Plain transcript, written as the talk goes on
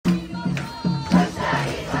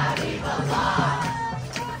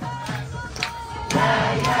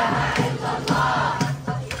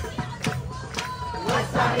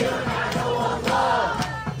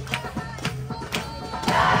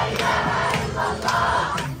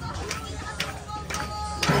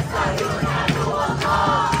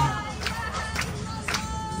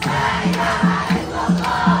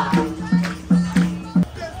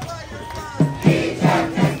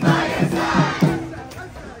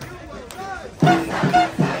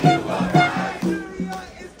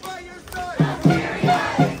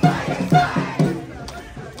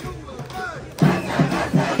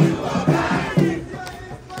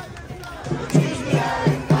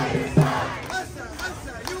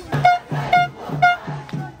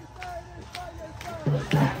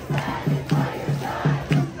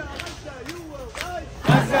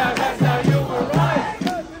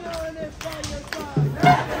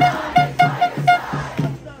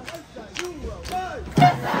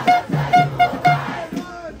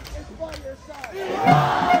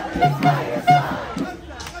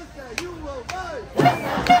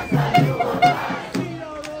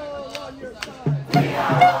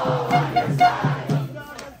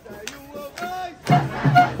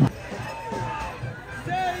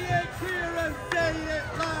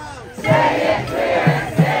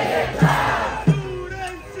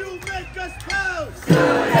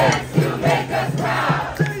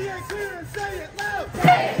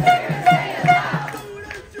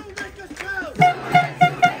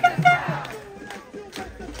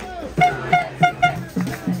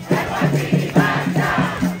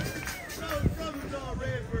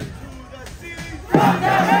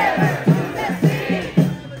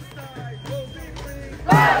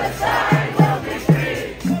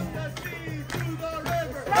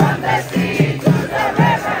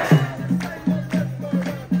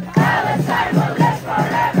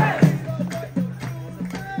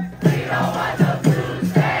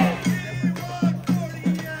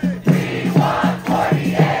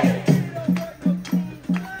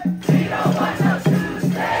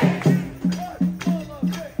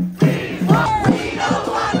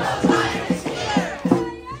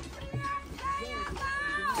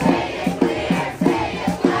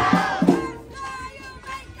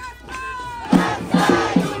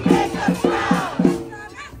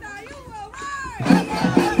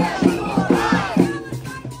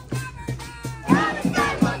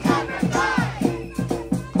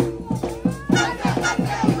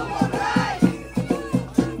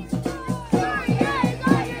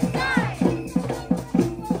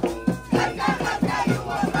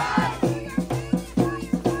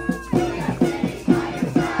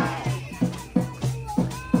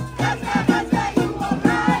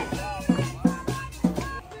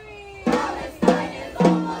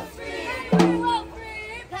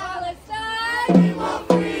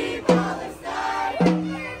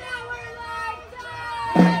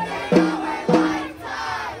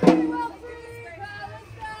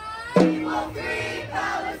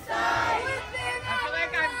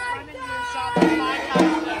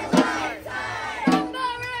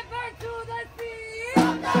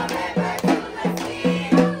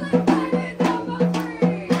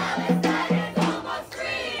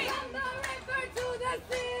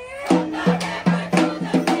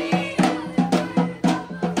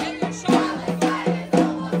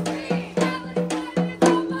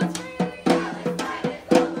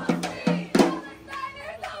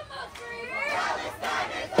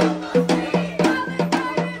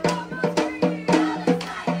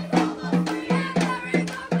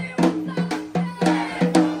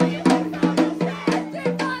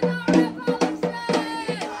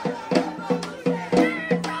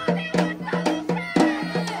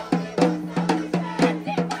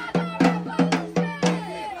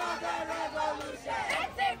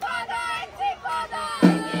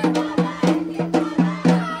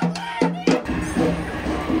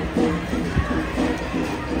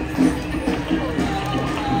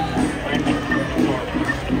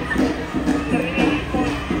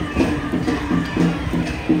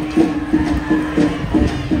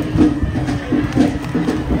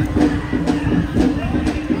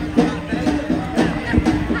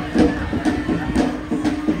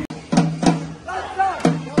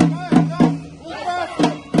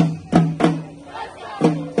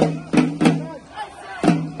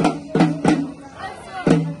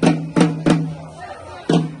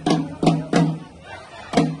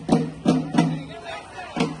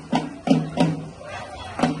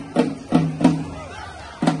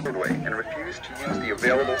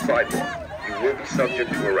available sidewalk, you will be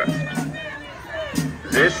subject to arrest.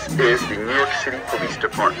 This is the New York City Police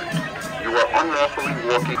Department. You are unlawfully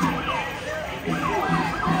walking.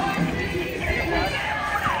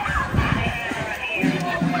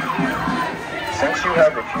 Since you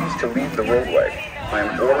have refused to leave the roadway, I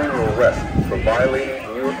am ordering your arrest for violating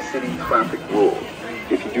New York City traffic rules.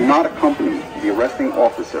 If you do not accompany the arresting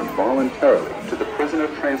officer voluntarily to the prisoner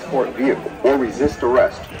transport vehicle or resist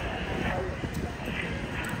arrest,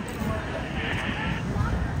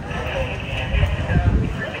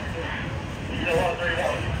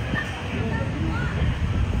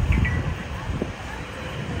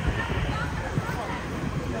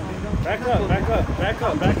 back up, back up, back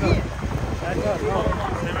up, back up. Back up, no.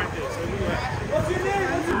 Stay right there. Stay right there. What's your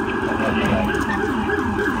name?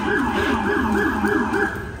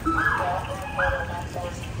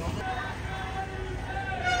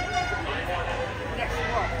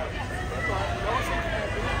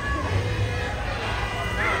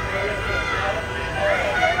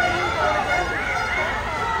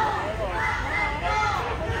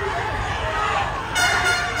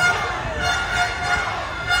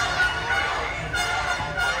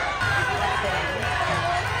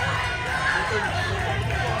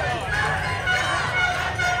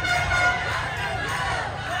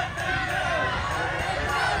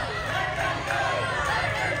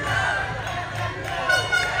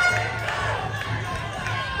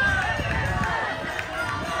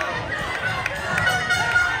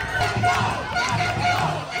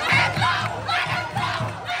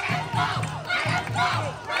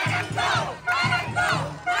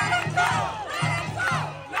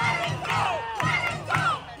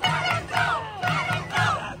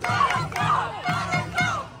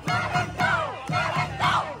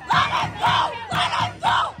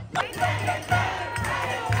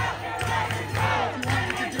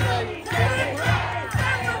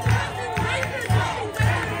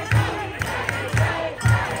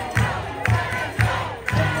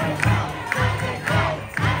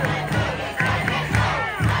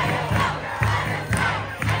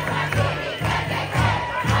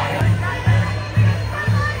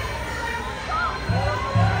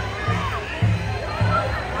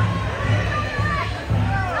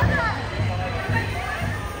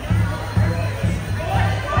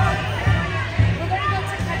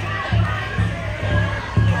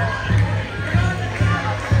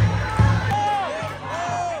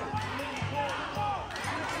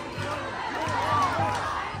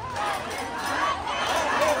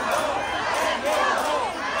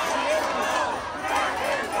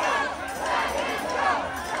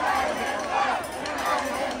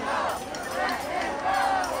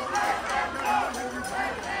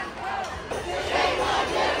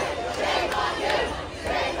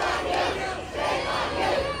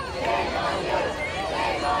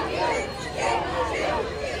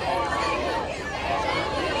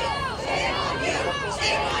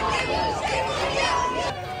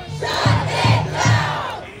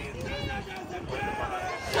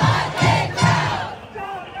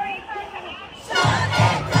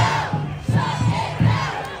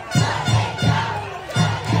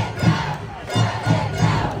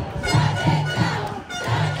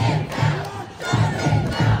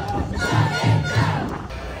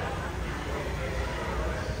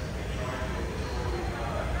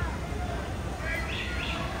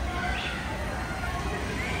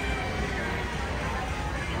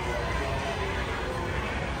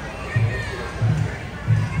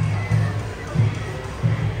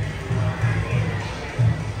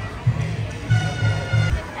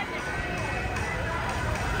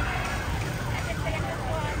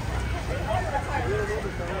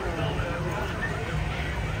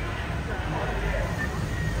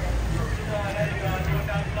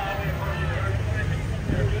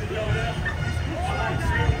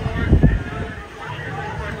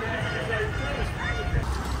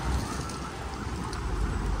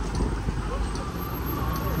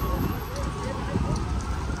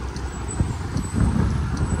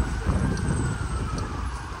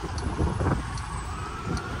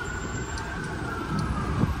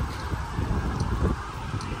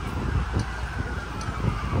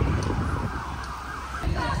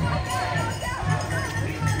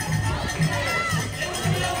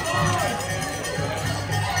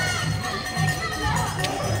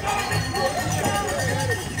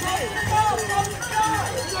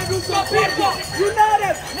 people,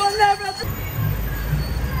 united, will never.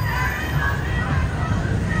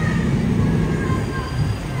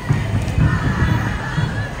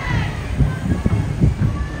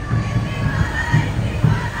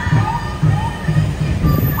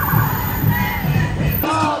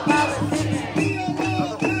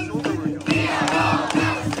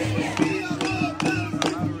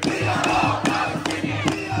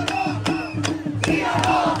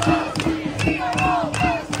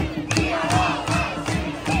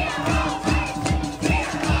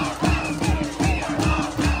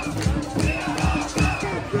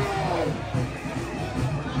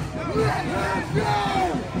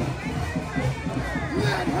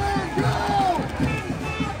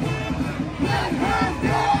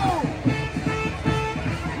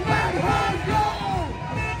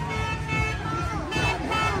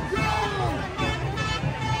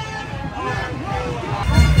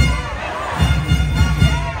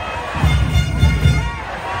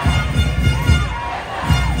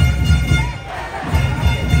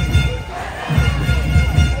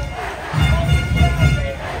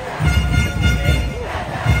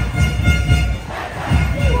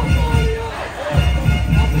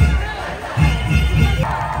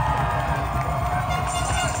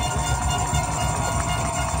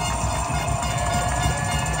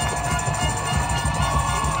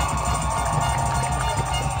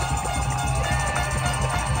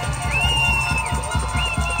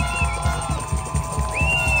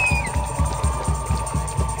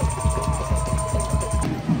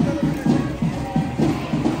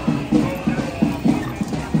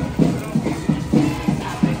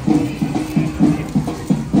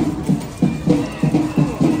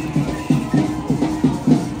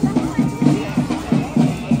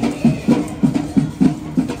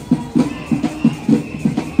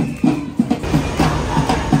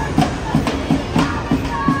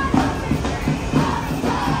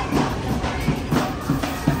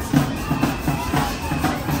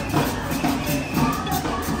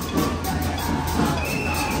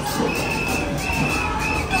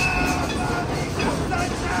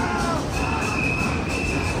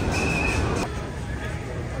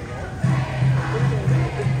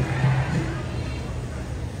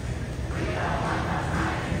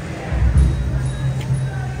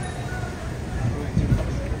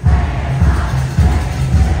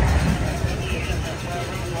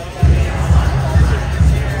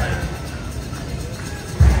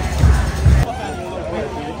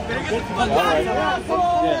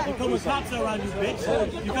 You come with cops around you,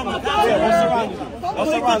 bitch. You come with cops around you.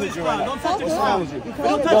 What's surrounded you right now? Don't touch What's surrounded you?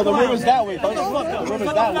 Don't touch Yo, the river's that way, folks. The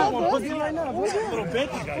river's that way. Pussy right now, little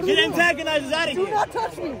bitch. Get antagonized out of here. Do not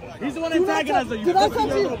touch me. He's the one antagonizing you. Do not touch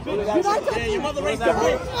me. Little bitch. Do not touch me. Yeah, your mother raised that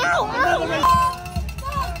bitch. Ow,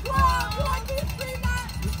 you want me to scream that?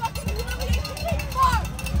 You fucking humiliation thing, fuck.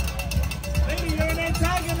 Lady, you're an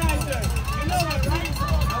antagonizer. You know that, right?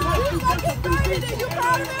 You fucking started it. You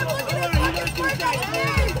proud of it? Look at it. Fucking squirt at me.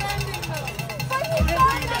 Fucking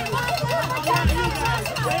started it.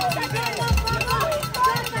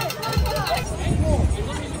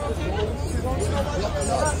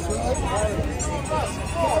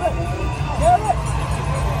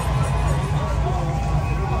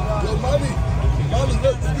 Yo, mommy,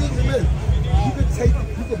 look, excuse me, miss.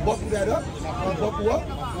 You can buckle that up. Buckle up.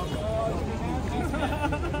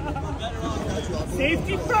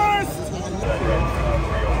 Safety first.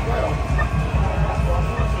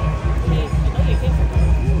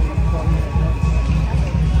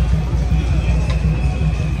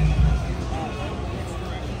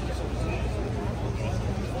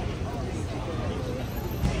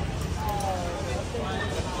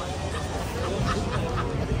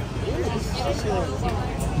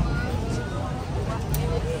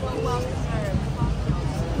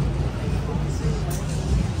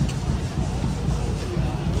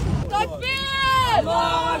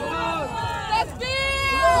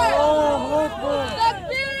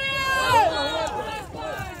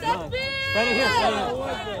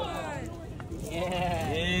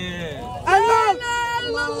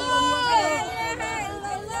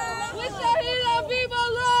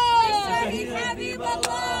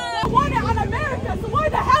 I want it on America, so why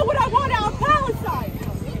the hell would I want it on Palestine?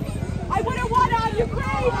 I wouldn't want it on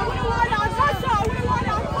Ukraine, I wouldn't want it on Russia, I wouldn't want it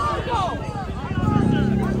on Congo.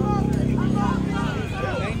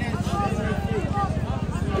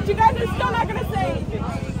 But you guys are still not going to say anything.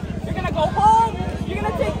 You're going to go home, you're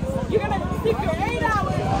going to stick your 8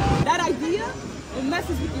 hours. That idea, it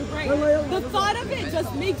messes with your brain. The thought of it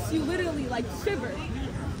just makes you literally like shiver.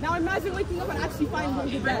 Now imagine waking up and actually finding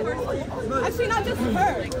her dead. Actually, not just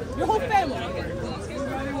her, your whole family.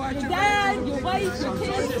 Your dad, your wife. wife, your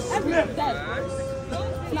kids, everything's dead.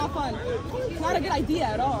 It's not fun. It's not a good idea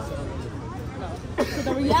at all. So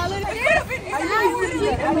the reality. I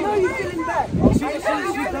know you're feeling bad. This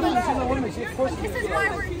is why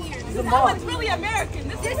we're here. No one's really American.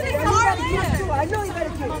 This is our land. I know you better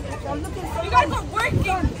do it. I'm looking for You guys are working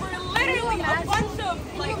for literally a bunch of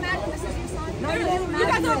like. You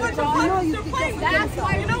guys are a bunch of puppets. They're playing. That's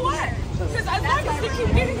why. You know what? Because as long as we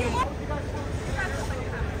keep giving you money.